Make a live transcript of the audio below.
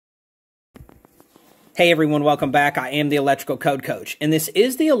Hey everyone, welcome back. I am the Electrical Code Coach, and this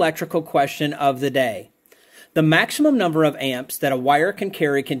is the electrical question of the day. The maximum number of amps that a wire can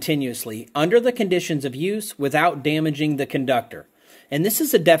carry continuously under the conditions of use without damaging the conductor. And this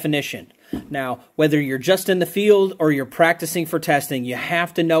is a definition. Now, whether you're just in the field or you're practicing for testing, you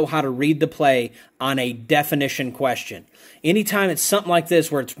have to know how to read the play on a definition question. Anytime it's something like this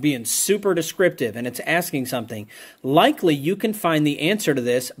where it's being super descriptive and it's asking something, likely you can find the answer to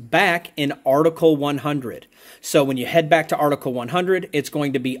this back in Article 100. So when you head back to Article 100, it's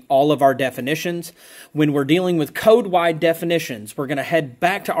going to be all of our definitions. When we're dealing with code-wide definitions, we're going to head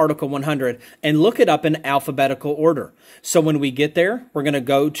back to Article 100 and look it up in alphabetical order. So when we get there, we're going to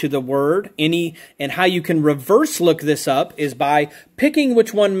go to the word, any, and how you can reverse look this up is by picking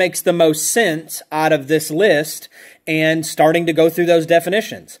which one makes the most sense out of this list and starting to go through those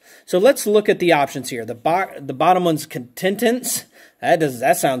definitions. So let's look at the options here. The bottom one's contentants.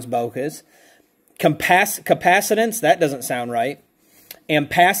 That sounds bogus. Capacitance, that doesn't sound right.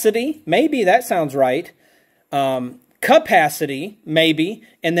 Ampacity, maybe that sounds right. Capacity, maybe,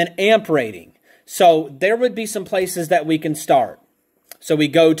 and then amp rating. So there would be some places that we can start. So we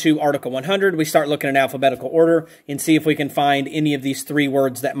go to Article 100, we start looking in alphabetical order and see if we can find any of these three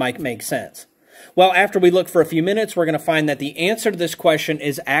words that might make sense. Well, after we look for a few minutes, we're going to find that the answer to this question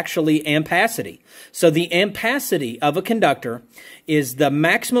is actually ampacity. So the ampacity of a conductor is the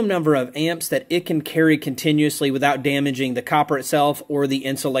maximum number of amps that it can carry continuously without damaging the copper itself or the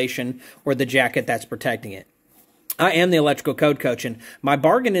insulation or the jacket that's protecting it. I am the Electrical Code Coach, and my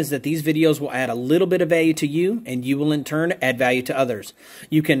bargain is that these videos will add a little bit of value to you, and you will in turn add value to others.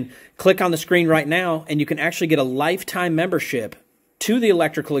 You can click on the screen right now, and you can actually get a lifetime membership to the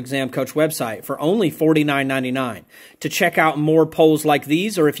Electrical Exam Coach website for only $49.99. To check out more polls like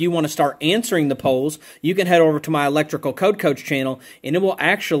these, or if you want to start answering the polls, you can head over to my Electrical Code Coach channel, and it will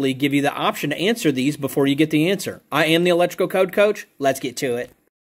actually give you the option to answer these before you get the answer. I am the Electrical Code Coach. Let's get to it.